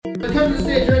Come to the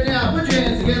stage right now. Put your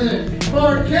hands together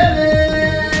for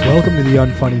Kevin. Welcome to the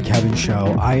Unfunny Kevin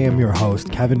Show. I am your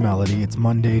host, Kevin Melody. It's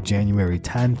Monday, January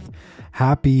 10th.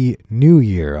 Happy New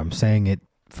Year. I'm saying it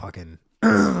fucking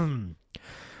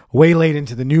way late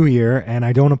into the new year, and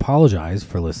I don't apologize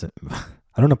for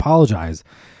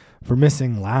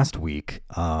missing last week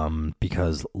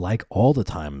because like all the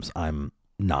times I'm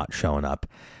not showing up,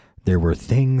 there were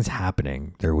things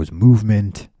happening. There was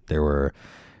movement.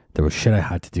 There was shit I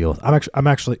had to deal with. I'm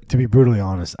actually, to be brutally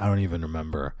honest, I don't even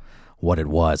remember what it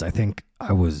was. I think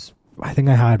I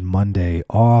had Monday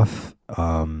off.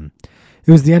 It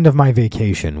was the end of my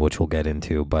vacation, which we'll get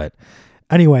into, but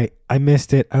anyway, I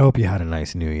missed it. I hope you had a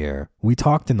nice New Year. We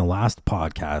talked in the last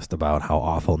podcast about how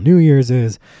awful New Year's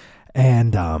is,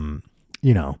 and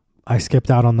I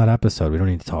skipped out on that episode. We don't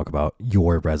need to talk about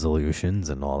your resolutions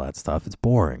and all that stuff. It's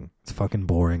boring. It's fucking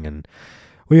boring. And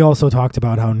we also talked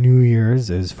about how New Year's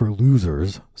is for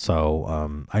losers.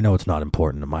 So I know it's not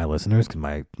important to my listeners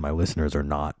because my listeners are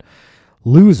not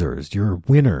losers. You're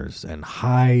winners and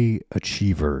high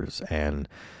achievers, and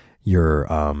you're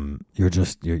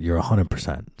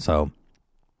 100%. So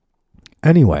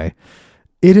anyway,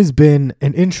 it has been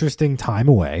an interesting time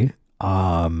away.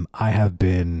 I have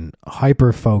been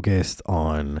hyper focused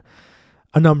on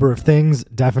a number of things,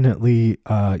 definitely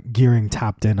gearing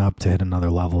tapped in up to hit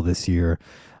another level this year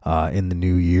in the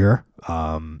new year.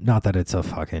 Not that it's a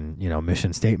fucking,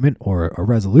 mission statement or a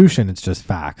resolution. It's just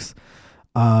facts.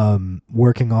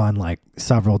 Working on like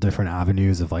several different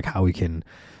avenues of like how we can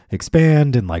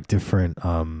expand and like different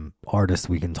artists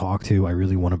we can talk to. I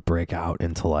really want to break out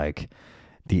into like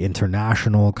the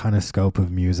international kind of scope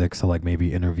of music. So like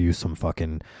maybe interview some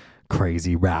fucking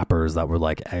crazy rappers that were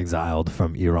like exiled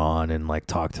from Iran and like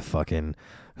talk to fucking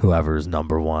whoever's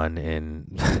number one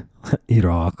in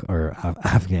Iraq or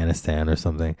Afghanistan or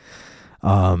something.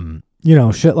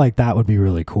 Shit like that would be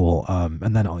really cool.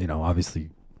 And then, obviously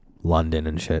London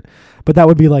and shit, but that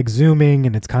would be like zooming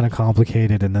and it's kind of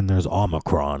complicated. And then there's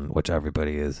Omicron, which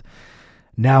everybody is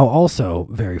now also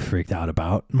very freaked out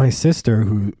about. My sister,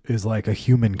 who is like a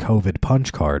human COVID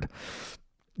punch card,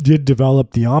 did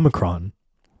develop the Omicron,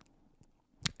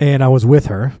 and I was with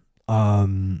her.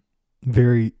 I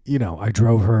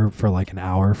drove her for like an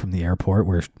hour from the airport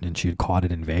and she had caught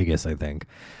it in Vegas, I think.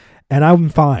 And I'm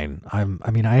fine. I am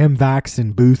vaxxed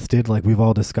and boosted like we've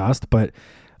all discussed, but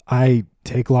I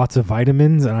take lots of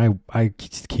vitamins and I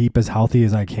keep as healthy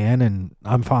as I can, and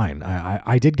I'm fine.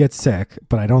 I did get sick,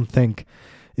 but I don't think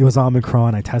it was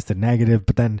Omicron. I tested negative,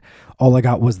 but then all I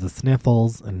got was the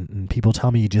sniffles, and people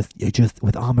tell me you just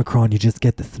with Omicron you just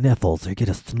get the sniffles, or you get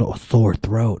a sore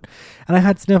throat. And I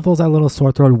had sniffles, a little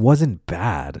sore throat. It wasn't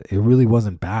bad. It really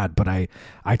wasn't bad, but I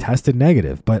tested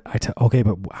negative. But but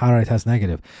how did I test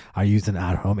negative? I used an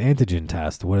at-home antigen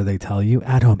test. What do they tell you?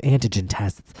 At-home antigen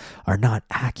tests are not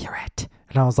accurate.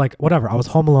 And I was like, whatever. I was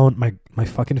home alone. My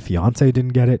fucking fiance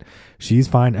didn't get it. She's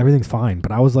fine. Everything's fine.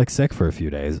 But I was like sick for a few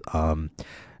days.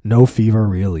 No fever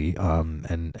really.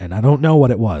 And I don't know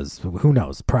what it was. Who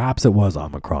knows? Perhaps it was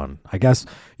Omicron. I guess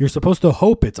you're supposed to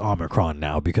hope it's Omicron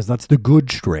now because that's the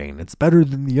good strain. It's better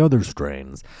than the other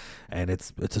strains. And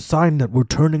it's a sign that we're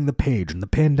turning the page and the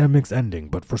pandemic's ending.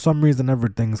 But for some reason,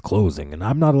 everything's closing and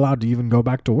I'm not allowed to even go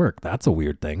back to work. That's a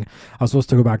weird thing. I was supposed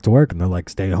to go back to work and they're like,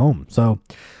 stay home. So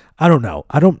I don't know.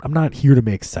 I'm not here to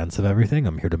make sense of everything.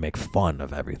 I'm here to make fun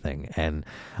of everything. And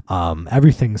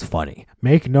everything's funny.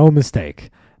 Make no mistake.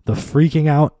 The freaking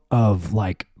out of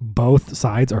like both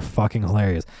sides are fucking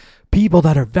hilarious. People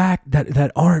that are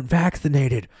that aren't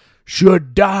vaccinated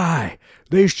should die.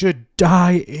 They should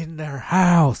die in their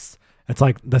house. It's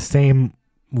like the same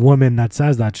woman that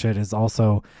says that shit is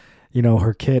also,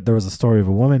 her kid. There was a story of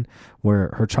a woman where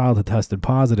her child had tested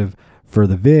positive for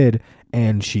the vid,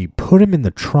 and she put him in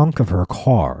the trunk of her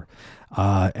car.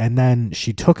 And then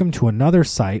she took him to another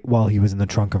site while he was in the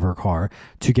trunk of her car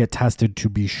to get tested to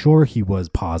be sure he was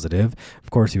positive.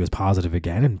 Of course, he was positive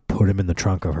again, and put him in the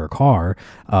trunk of her car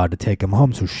to take him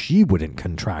home so she wouldn't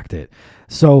contract it.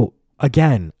 So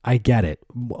again, I get it.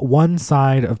 One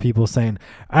side of people saying,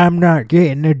 I'm not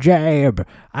getting the jab.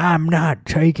 I'm not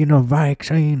taking a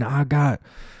vaccine. I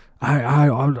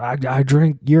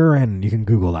drink urine. You can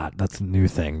Google that. That's a new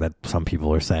thing that some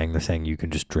people are saying. They're saying you can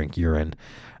just drink urine.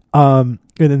 And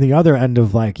then the other end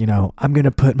of like, I'm going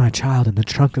to put my child in the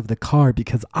trunk of the car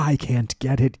because I can't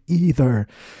get it either.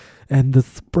 And the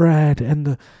spread and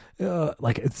the,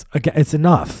 it's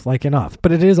enough,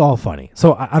 but it is all funny.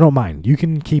 So I don't mind. You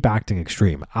can keep acting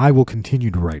extreme. I will continue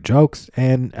to write jokes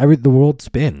and the world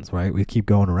spins, right? We keep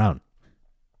going around.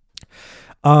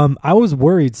 I was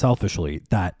worried selfishly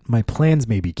that my plans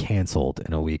may be canceled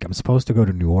in a week. I'm supposed to go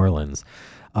to New Orleans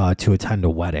to attend a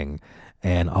wedding,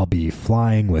 and I'll be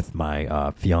flying with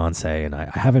my fiance, and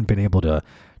I haven't been able to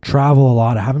travel a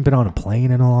lot. I haven't been on a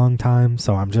plane in a long time,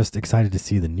 so I'm just excited to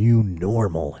see the new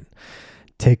normal and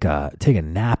take a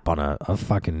nap on a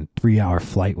fucking 3-hour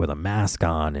flight with a mask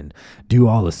on and do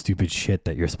all the stupid shit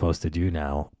that you're supposed to do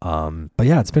now. But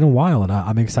yeah, it's been a while, and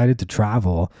I'm excited to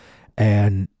travel.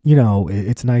 And, you know,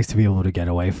 it's nice to be able to get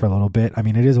away for a little bit. I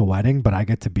mean, it is a wedding, but I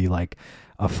get to be like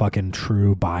a fucking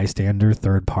true bystander,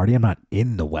 third party. I'm not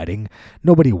in the wedding.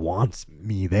 Nobody wants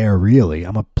me there, really.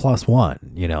 I'm a plus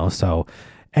one, you know, so.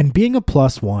 And being a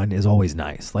plus one is always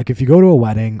nice. Like if you go to a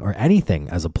wedding or anything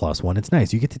as a plus one, it's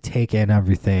nice. You get to take in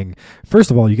everything.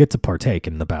 First of all, you get to partake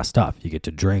in the best stuff. You get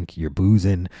to drink, you're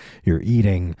boozing, you're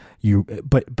eating,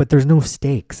 but there's no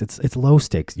stakes. It's low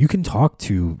stakes. You can talk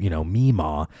to, you know,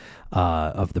 Mima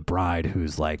of the bride,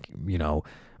 who's like, you know,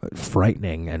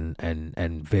 frightening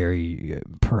and very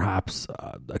perhaps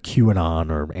a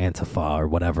QAnon or Antifa or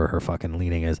whatever her fucking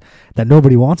leaning is, that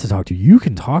nobody wants to talk to. You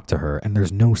can talk to her and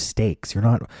there's no stakes. You're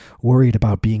not worried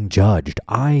about being judged.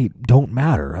 I don't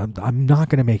matter. I'm not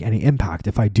going to make any impact.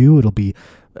 If I do, it'll be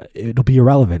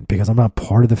irrelevant because I'm not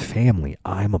part of the family.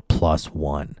 I'm a plus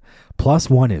one. Plus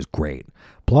one is great.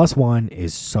 Plus one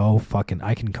is so fucking,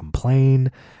 I can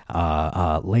complain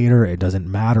later. It doesn't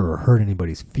matter or hurt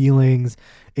anybody's feelings.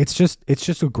 It's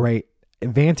just a great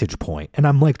vantage point. And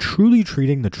I'm like truly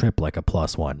treating the trip like a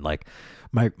plus one. Like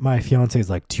my fiance is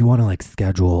like, do you want to like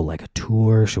schedule like a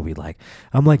tour? Should we like,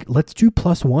 I'm like, let's do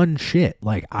plus one shit.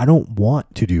 Like, I don't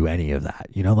want to do any of that.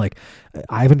 You know, like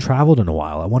I haven't traveled in a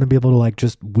while. I want to be able to like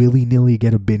just willy nilly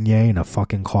get a beignet and a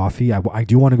fucking coffee. I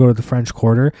do want to go to the French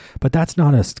Quarter, but that's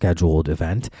not a scheduled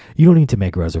event. You don't need to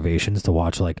make reservations to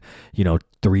watch like, you know,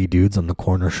 3 dudes on the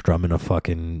corner strumming a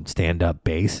fucking stand-up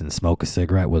bass and smoke a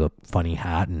cigarette with a funny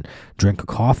hat and drink a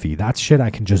coffee. That's shit I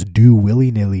can just do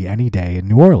willy-nilly any day in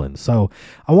New Orleans. So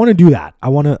I want to do that. I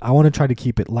want to try to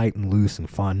keep it light and loose and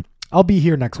fun. I'll be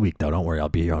here next week though. Don't worry. I'll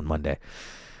be here on Monday.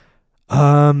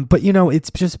 But you know,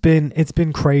 it's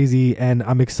been crazy, and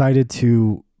I'm excited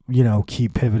to, you know,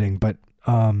 keep pivoting. But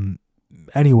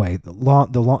anyway,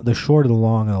 the short of the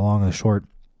long and the long of the short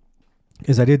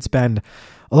is I did spend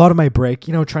a lot of my break,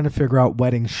 you know, trying to figure out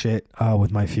wedding shit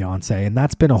with my fiance, and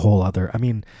that's been a whole other. I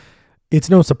mean, it's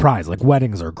no surprise. Like,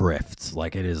 weddings are grifts.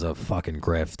 Like, it is a fucking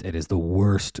grift. It is the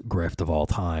worst grift of all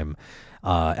time.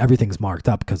 Everything's marked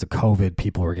up because of COVID.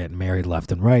 People are getting married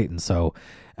left and right, and so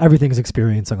everything's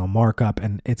experiencing a markup,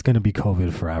 and it's going to be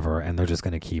COVID forever, and they're just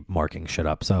going to keep marking shit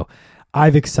up. So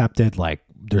I've accepted, like,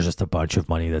 there's just a bunch of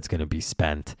money that's going to be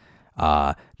spent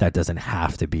that doesn't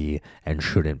have to be and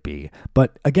shouldn't be.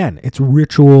 But again, it's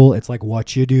ritual. It's like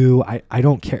what you do. I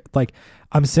don't care. Like,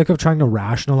 I'm sick of trying to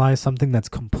rationalize something that's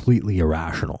completely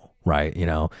irrational, right? You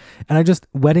know, and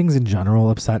weddings in general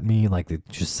upset me. Like,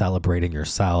 just celebrating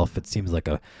yourself. It seems like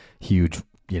a huge,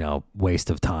 you know,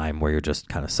 waste of time where you're just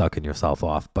kind of sucking yourself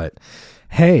off. But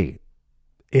hey,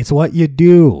 it's what you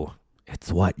do.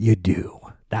 It's what you do.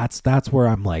 That's where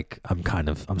I'm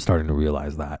starting to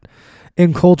realize that.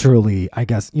 And culturally, I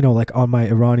guess, you know, like on my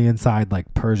Iranian side,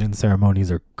 like Persian ceremonies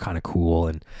are kind of cool,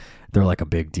 and they're like a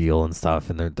big deal and stuff,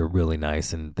 and they're really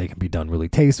nice, and they can be done really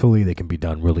tastefully. They can be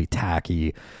done really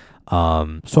tacky.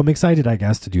 So I'm excited, I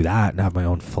guess, to do that and have my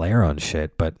own flair on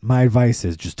shit. But my advice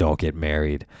is just don't get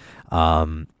married.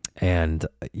 And,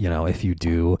 you know, if you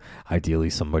do, ideally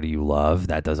somebody you love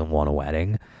that doesn't want a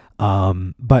wedding.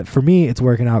 But for me, it's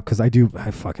working out because I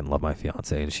fucking love my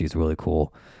fiance, and she's really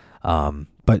cool.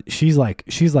 But she's like,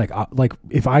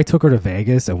 if I took her to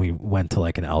Vegas and we went to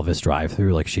like an Elvis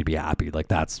drive-through, like she'd be happy. Like,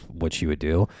 that's what she would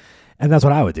do. And that's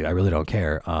what I would do. I really don't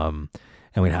care. And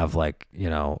we'd have like, you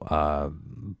know,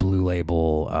 Blue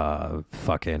Label,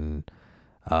 fucking,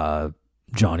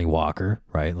 Johnny Walker,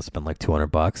 right? Let's spend like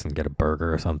 $200 and get a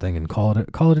burger or something and call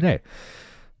it a day.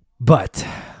 But,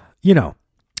 you know,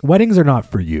 weddings are not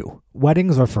for you.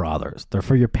 Weddings are for others. They're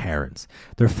for your parents.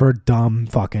 They're for dumb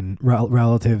fucking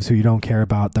relatives who you don't care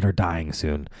about that are dying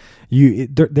soon.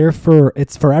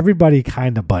 It's for everybody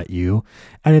kind of but you.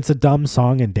 And it's a dumb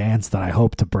song and dance that I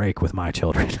hope to break with my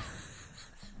children.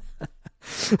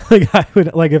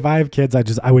 If I have kids,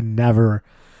 I would never.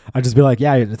 I'd just be like,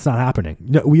 yeah, it's not happening.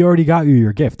 No, we already got you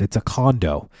your gift. It's a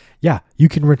condo. Yeah, you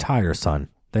can retire, son.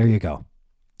 There you go.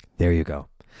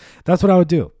 That's what I would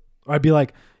do. I'd be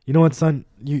like, you know what, son?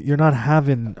 You're not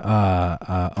having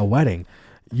a wedding.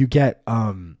 You get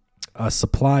a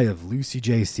supply of Lucy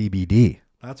J CBD.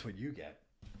 That's what you get.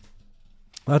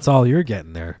 That's all you're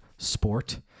getting there,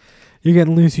 sport. You're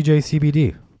getting Lucy J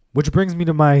CBD. Which brings me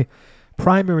to my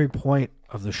primary point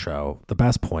of the show, the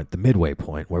best point, the midway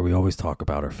point, where we always talk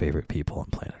about our favorite people on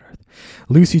planet Earth.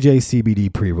 Lucy J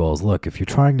CBD pre-rolls. Look, if you're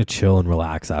trying to chill and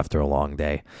relax after a long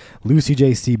day, Lucy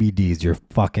J CBD is your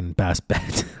fucking best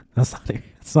bet.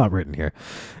 It's not written here.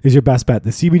 Is your best bet.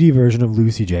 The CBD version of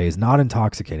Lucy J is not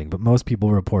intoxicating, but most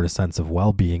people report a sense of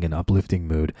well-being and uplifting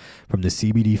mood from the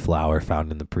CBD flower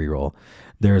found in the pre-roll.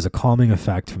 There is a calming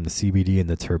effect from the CBD and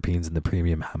the terpenes in the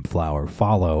premium hemp flower.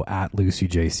 Follow at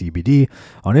LucyJCBD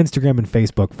on Instagram and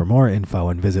Facebook for more info,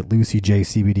 and visit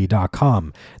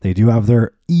LucyJCBD.com. They do have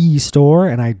their e-store,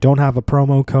 and I don't have a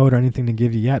promo code or anything to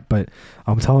give you yet, but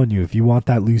I'm telling you, if you want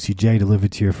that Lucy J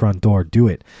delivered to your front door, do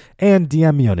it. And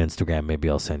DM me on Instagram. Maybe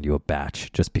I'll send you a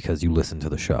batch just because you listen to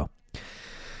the show.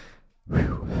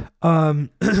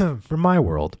 For my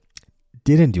world,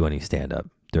 didn't do any stand-up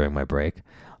during my break.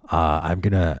 I'm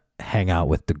going to hang out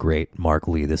with the great Mark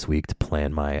Lee this week to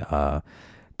plan my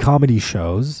comedy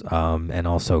shows, and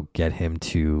also get him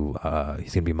to,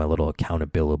 he's going to be my little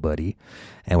accountability buddy,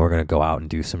 and we're going to go out and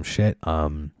do some shit.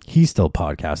 He's still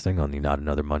podcasting on the Not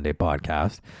Another Monday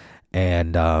podcast,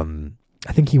 and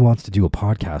I think he wants to do a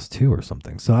podcast too or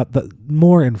something. So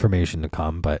more information to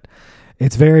come, but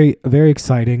it's very, very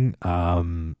exciting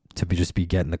to just be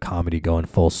getting the comedy going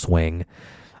full swing.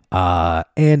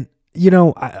 And you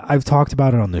know, I've talked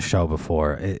about it on the show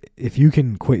before. If you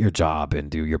can quit your job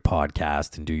and do your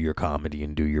podcast and do your comedy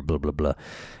and do your blah, blah, blah,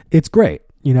 it's great,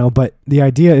 you know, but the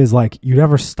idea is like, you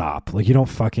never stop. Like, you don't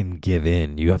fucking give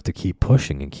in. You have to keep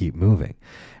pushing and keep moving.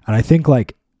 And I think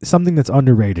like something that's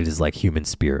underrated is like human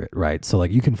spirit, right? So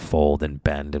like you can fold and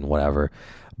bend and whatever,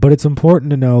 but it's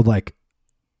important to know like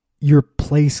your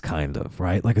place kind of,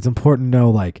 right? Like it's important to know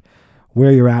like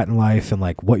where you're at in life and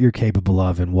like what you're capable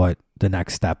of and what the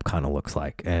next step kind of looks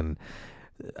like. And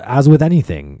as with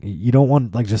anything, you don't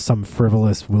want like just some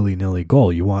frivolous willy-nilly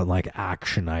goal. You want like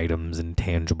action items and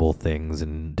tangible things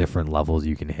and different levels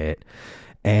you can hit.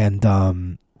 And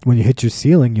when you hit your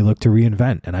ceiling, you look to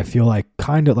reinvent. And I feel like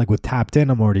kind of like with Tapped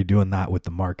In, I'm already doing that with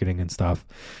the marketing and stuff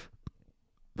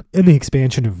and the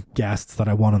expansion of guests that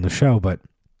I want on the show. But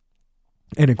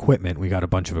and equipment, we got a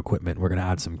bunch of equipment. We're going to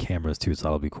add some cameras too, so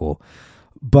that'll be cool.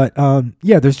 But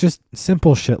yeah, there's just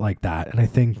simple shit like that. And I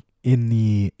think in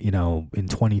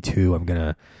 22, I'm going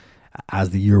to,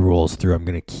 as the year rolls through, I'm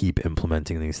going to keep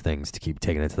implementing these things to keep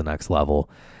taking it to the next level.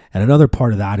 And another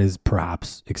part of that is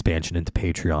perhaps expansion into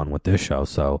Patreon with this show.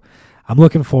 So I'm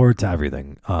looking forward to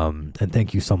everything. And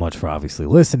thank you so much for obviously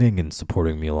listening and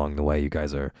supporting me along the way. You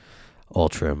guys are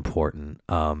ultra important.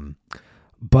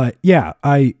 But yeah,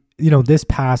 this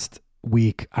past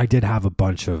week I did have a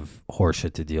bunch of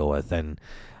horseshit to deal with, and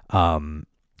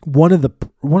one of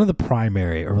the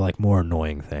primary or like more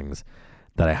annoying things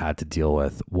that I had to deal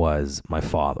with was my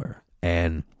father.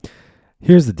 And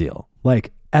here's the deal,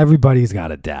 like everybody's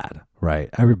got a dad, right?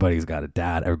 Everybody's got a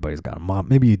dad, everybody's got a mom.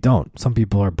 Maybe you don't. Some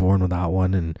people are born without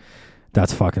one, and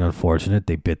that's fucking unfortunate.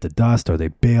 They bit the dust or they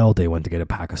bailed, they went to get a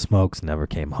pack of smokes, never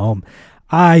came home.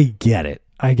 I get it.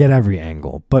 I get every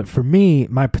angle. But for me,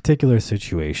 my particular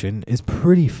situation is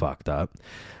pretty fucked up.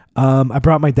 I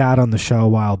brought my dad on the show a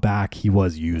while back. He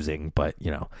was using, but,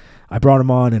 I brought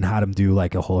him on and had him do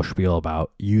like a whole spiel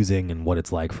about using and what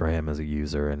it's like for him as a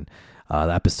user. And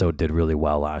the episode did really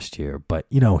well last year. But,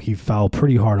 he fell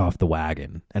pretty hard off the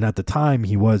wagon. And at the time,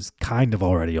 he was kind of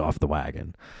already off the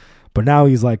wagon. But now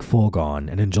he's like full gone.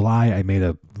 And in July, I made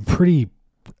a pretty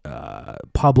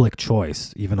public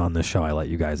choice, even on this show, I let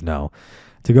you guys know,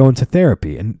 to go into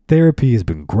therapy. And therapy has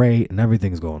been great and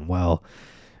everything's going well.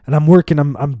 And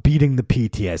I'm beating the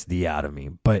PTSD out of me.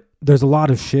 But there's a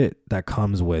lot of shit that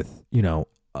comes with,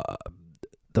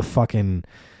 the fucking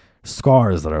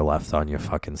scars that are left on your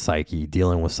fucking psyche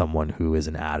dealing with someone who is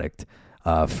an addict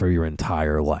for your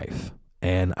entire life.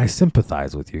 And I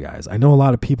sympathize with you guys. I know a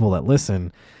lot of people that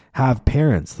listen have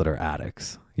parents that are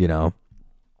addicts, And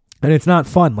it's not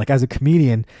fun. Like as a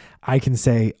comedian, I can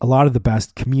say a lot of the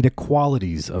best comedic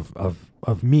qualities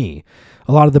of me,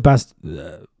 a lot of the best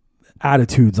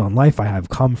attitudes on life I have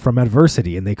come from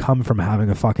adversity, and they come from having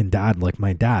a fucking dad like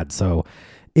my dad. So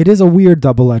it is a weird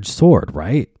double-edged sword,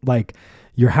 right? Like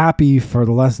you're happy for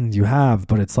the lessons you have,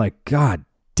 but it's like, God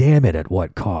damn it, at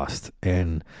what cost?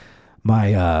 And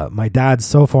my dad's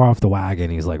so far off the wagon.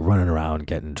 He's like running around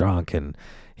getting drunk, and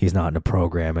he's not in a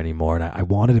program anymore. And I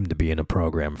wanted him to be in a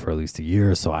program for at least a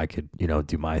year so I could,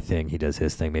 do my thing. He does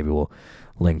his thing. Maybe we'll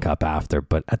link up after.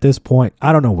 But at this point,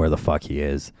 I don't know where the fuck he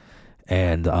is.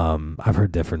 And I've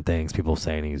heard different things. People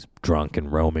saying he's drunk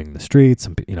and roaming the streets.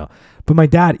 And, But my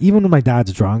dad, even when my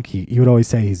dad's drunk, he would always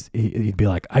say he'd be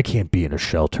like, I can't be in a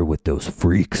shelter with those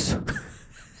freaks.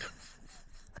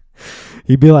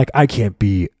 He'd be like, I can't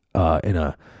be I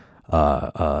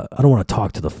don't want to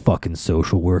talk to the fucking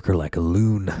social worker like a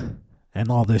loon. and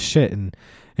all this shit. And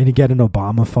you get an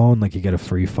Obama phone, like you get a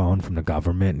free phone from the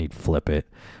government and you'd flip it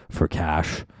for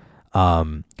cash.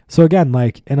 So again,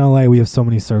 like in LA, we have so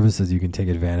many services you can take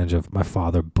advantage of. My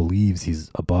father believes he's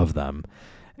above them.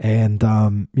 And,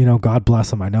 you know, God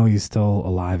bless him. I know he's still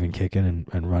alive and kicking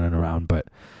and running around, but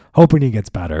hoping he gets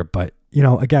better. But, you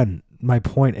know, again, my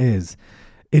point is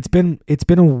it's been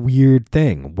a weird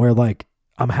thing where like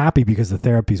I'm happy because the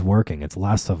therapy's working. It's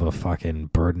less of a fucking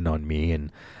burden on me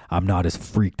and I'm not as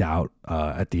freaked out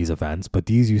at these events. But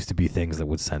these used to be things that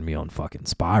would send me on fucking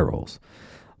spirals.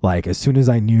 Like, as soon as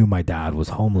I knew my dad was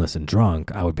homeless and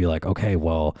drunk, I would be like, okay,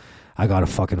 well, I gotta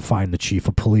fucking find the chief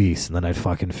of police. And then I'd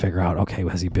fucking figure out, okay,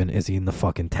 is he in the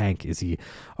fucking tank? Is he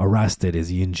arrested? Is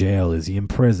he in jail? Is he in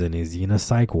prison? Is he in a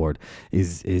psych ward?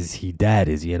 Is he dead?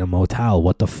 Is he in a motel?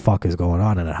 What the fuck is going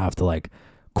on? And I'd have to, like,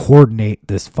 coordinate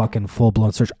this fucking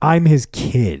full-blown search. I'm his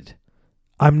kid.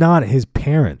 I'm not his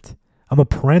parent. I'm a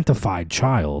parentified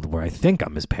child where I think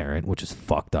I'm his parent, which is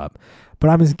fucked up. But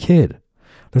I'm his kid.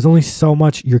 There's only so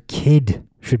much your kid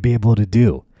should be able to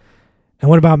do. And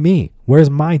what about me? Where's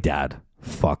my dad?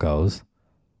 Fuckos.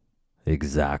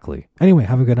 Exactly. Anyway,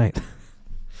 have a good night.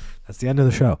 That's the end of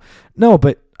the show. No,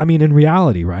 but I mean, in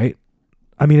reality, right?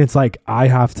 I mean, it's like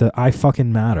I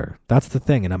fucking matter. That's the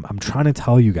thing. And I'm trying to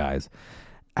tell you guys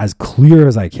as clear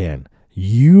as I can.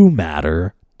 You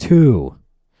matter too.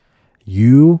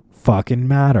 You fucking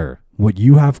matter. What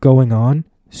you have going on,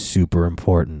 super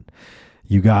important.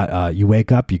 You wake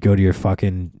up, you go to your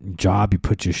fucking job, you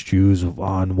put your shoes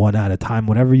on one at a time.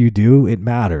 Whatever you do, it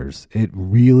matters. It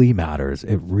really matters.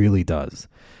 It really does.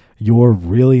 You're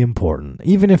really important.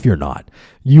 Even if you're not,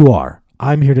 you are.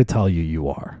 I'm here to tell you you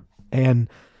are. And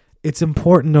it's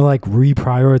important to like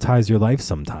reprioritize your life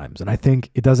sometimes. And I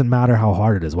think it doesn't matter how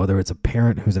hard it is, whether it's a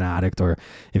parent who's an addict or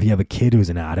if you have a kid who's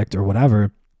an addict or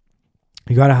whatever.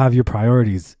 You got to have your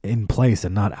priorities in place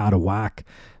and not out of whack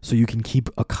so you can keep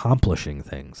accomplishing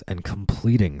things and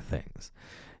completing things.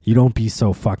 You don't be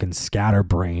so fucking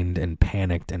scatterbrained and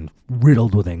panicked and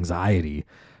riddled with anxiety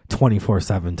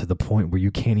 24/7 to the point where you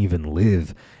can't even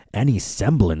live any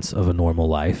semblance of a normal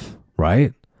life,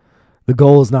 right? The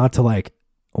goal is not to like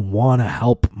want to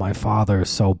help my father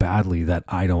so badly that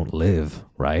I don't live,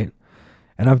 right?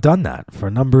 And I've done that for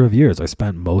a number of years. I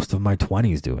spent most of my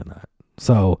 20s doing that.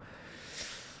 So,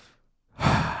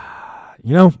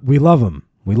 you know, we love him.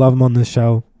 We love him on this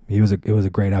show. It was a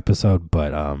great episode,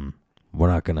 but we're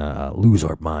not gonna lose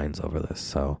our minds over this.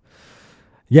 So,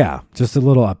 yeah, just a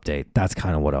little update. That's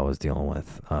kind of what I was dealing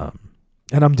with, and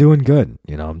I'm doing good.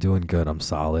 You know, I'm doing good. I'm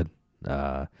solid,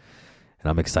 and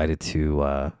I'm excited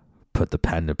to put the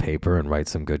pen to paper and write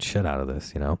some good shit out of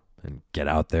this. You know, and get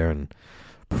out there and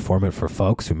perform it for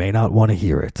folks who may not want to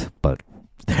hear it, but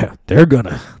they're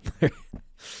gonna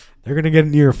get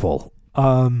an earful.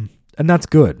 And that's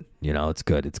good. You know, it's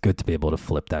good. It's good to be able to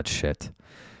flip that shit.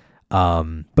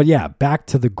 But yeah, back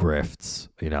to the grifts.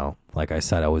 You know, like I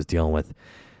said, I was dealing with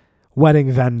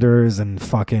wedding vendors and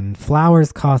fucking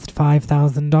flowers cost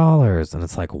 $5,000. And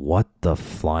it's like, what the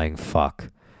flying fuck?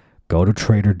 Go to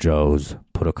Trader Joe's,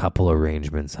 put a couple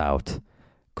arrangements out,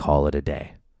 call it a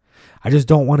day. I just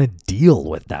don't want to deal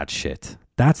with that shit.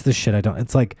 That's the shit I don't.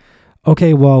 It's like,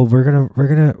 okay, well, we're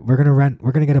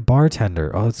gonna get a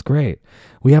bartender. Oh, that's great.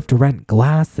 We have to rent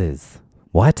glasses.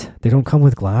 What? They don't come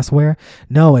with glassware?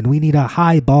 No, and we need a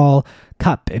highball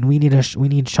cup, and we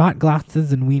need shot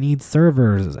glasses, and we need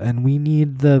servers, and we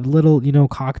need the little, you know,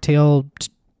 cocktail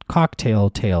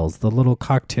tails, the little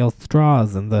cocktail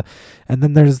straws, and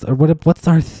then there's what's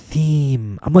our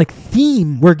theme? I'm like,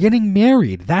 theme? We're getting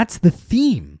married. That's the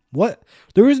theme. What?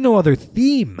 There is no other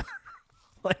theme.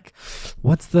 Like,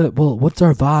 what's our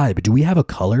vibe? Do we have a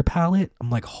color palette?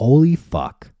 I'm like, holy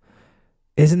fuck.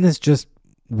 Isn't this just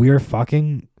we're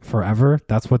fucking forever?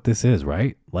 That's what this is,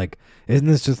 right? Like, isn't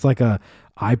this just like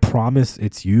I promise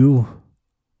it's you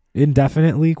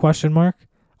indefinitely ?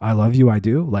 I love you, I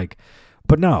do. Like,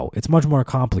 but no, it's much more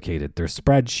complicated. There's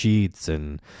spreadsheets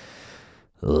and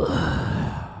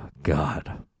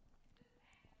God.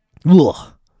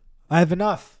 Ugh. I have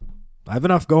enough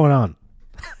going on.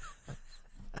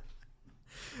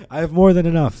 I have more than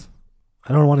enough.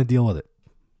 I don't want to deal with it.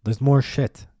 There's more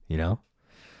shit, you know?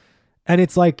 And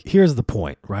it's like, here's the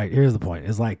point, right? Here's the point.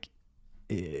 It's like,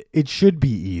 it should be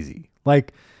easy.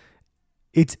 Like,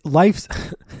 it's life's,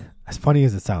 as funny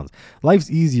as it sounds,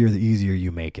 life's easier the easier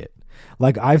you make it.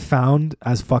 Like, I've found,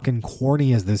 as fucking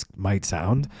corny as this might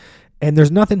sound, and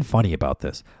there's nothing funny about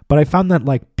this, but I found that,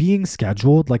 like, being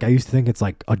scheduled, like, I used to think it's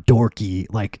like a dorky,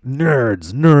 like,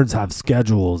 nerds have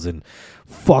schedules and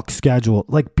fuck schedule.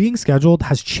 Like, being scheduled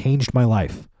has changed my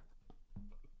life.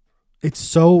 It's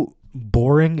so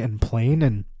boring and plain,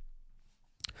 and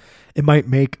it might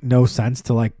make no sense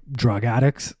to like drug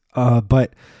addicts,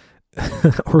 but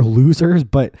or losers,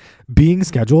 but being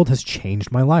scheduled has changed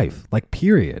my life. Like,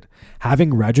 period.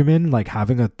 Having Regimen, like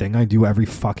having a thing I do every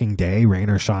fucking day, rain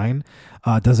or shine.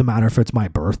 Doesn't matter if it's my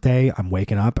birthday, I'm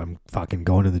waking up, I'm fucking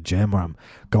going to the gym, or I'm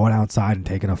going outside and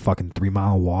taking a fucking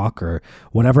 3-mile walk or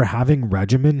whatever. Having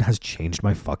Regimen has changed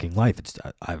my fucking life.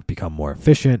 I've become more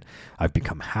efficient. I've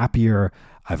become happier.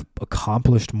 I've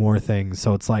accomplished more things.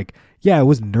 So it's like, yeah, it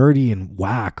was nerdy and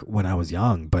whack when I was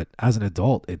young, but as an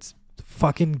adult, it's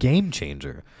fucking game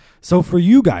changer. So for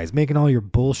you guys making all your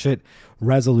bullshit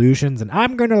resolutions and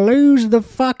I'm gonna lose the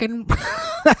fucking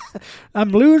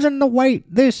I'm losing the weight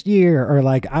this year, or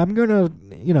like I'm gonna,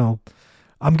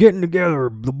 I'm getting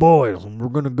together the boys and we're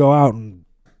gonna go out and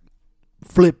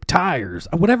flip tires,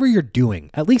 whatever you're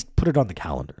doing, at least put it on the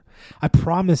calendar. I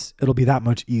promise it'll be that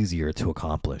much easier to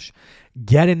accomplish.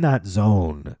 Get in that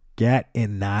zone. Get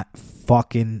in that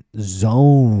fucking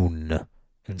zone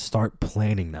and start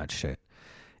planning that shit.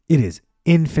 It is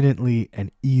infinitely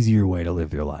an easier way to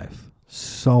live your life.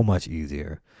 So much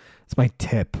easier. It's my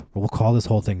tip. We'll call this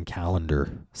whole thing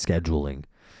calendar scheduling.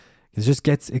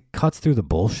 It cuts through the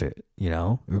bullshit,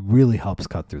 It really helps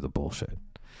cut through the bullshit.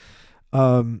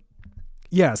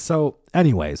 Yeah, so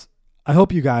anyways, I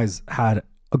hope you guys had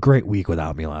a great week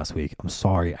without me last week. I'm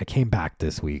sorry. I came back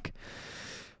this week.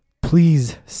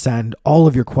 Please send all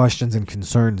of your questions and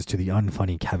concerns to the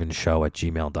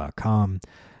unfunnykevin@gmail.com.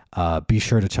 Be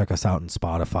sure to check us out on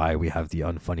Spotify. We have the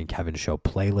Unfunny Kevin Show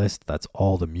playlist. That's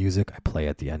all the music I play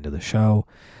at the end of the show.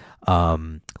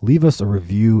 Leave us a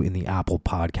review in the Apple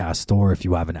Podcast Store if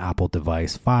you have an Apple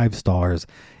device, 5 stars,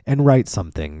 and write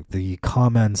something. The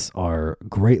comments are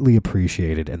greatly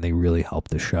appreciated and they really help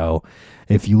the show.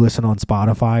 If you listen on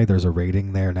Spotify, there's a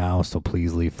rating there now, so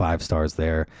please leave 5 stars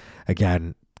there.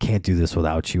 Again, can't do this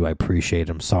without you. I appreciate it.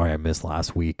 I'm sorry I missed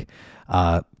last week.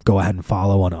 Go ahead and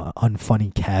follow on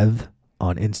Unfunny Kev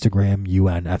on Instagram,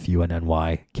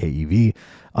 UNFUNNYKEV,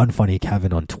 Unfunny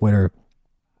Kevin on Twitter,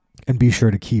 and be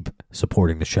sure to keep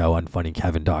supporting the show on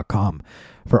funnykevin.com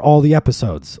for all the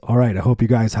episodes. All right, I hope you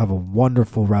guys have a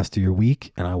wonderful rest of your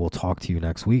week, and I will talk to you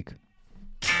next week.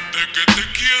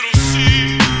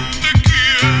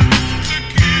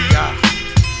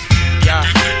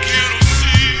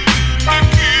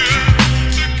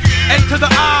 Enter the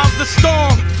eye of the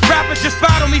storm. Rappers just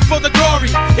battle me for the glory.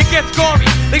 It gets gory.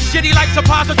 They shitty like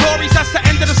suppositories. That's the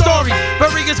end of the story.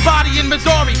 Bury his body in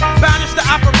Missouri. Banish the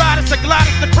apparatus, the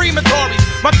Gladys, the crematories.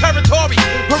 My territory,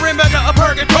 perimeter of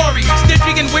purgatory.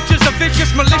 Stitching in witches of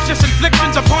vicious, malicious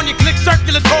inflictions upon your click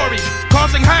circulatory.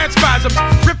 Causing hand spasms.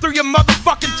 Rip through your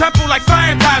motherfucking temple like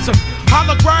phantasm.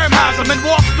 Hologram has them and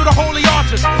walks through the holy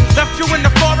arches. Left you in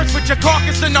the forest with your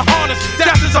carcass in the harness.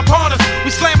 Death is upon us.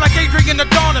 We slam like Adrian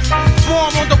Adonis.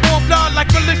 Swarm on the warm blood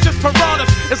like malicious piranhas.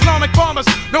 Islamic bombers,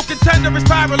 no contender is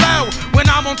parallel. When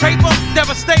I'm on paper,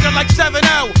 devastator like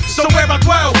 7L. So where I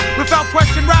dwell, without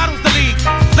question rattles the league.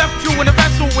 Left you in a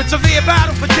vessel with severe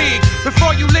battle fatigue.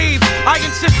 Before you leave, I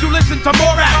insist you listen to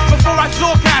more acts. Before I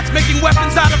slaw cats, making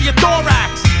weapons out of your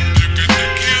thorax.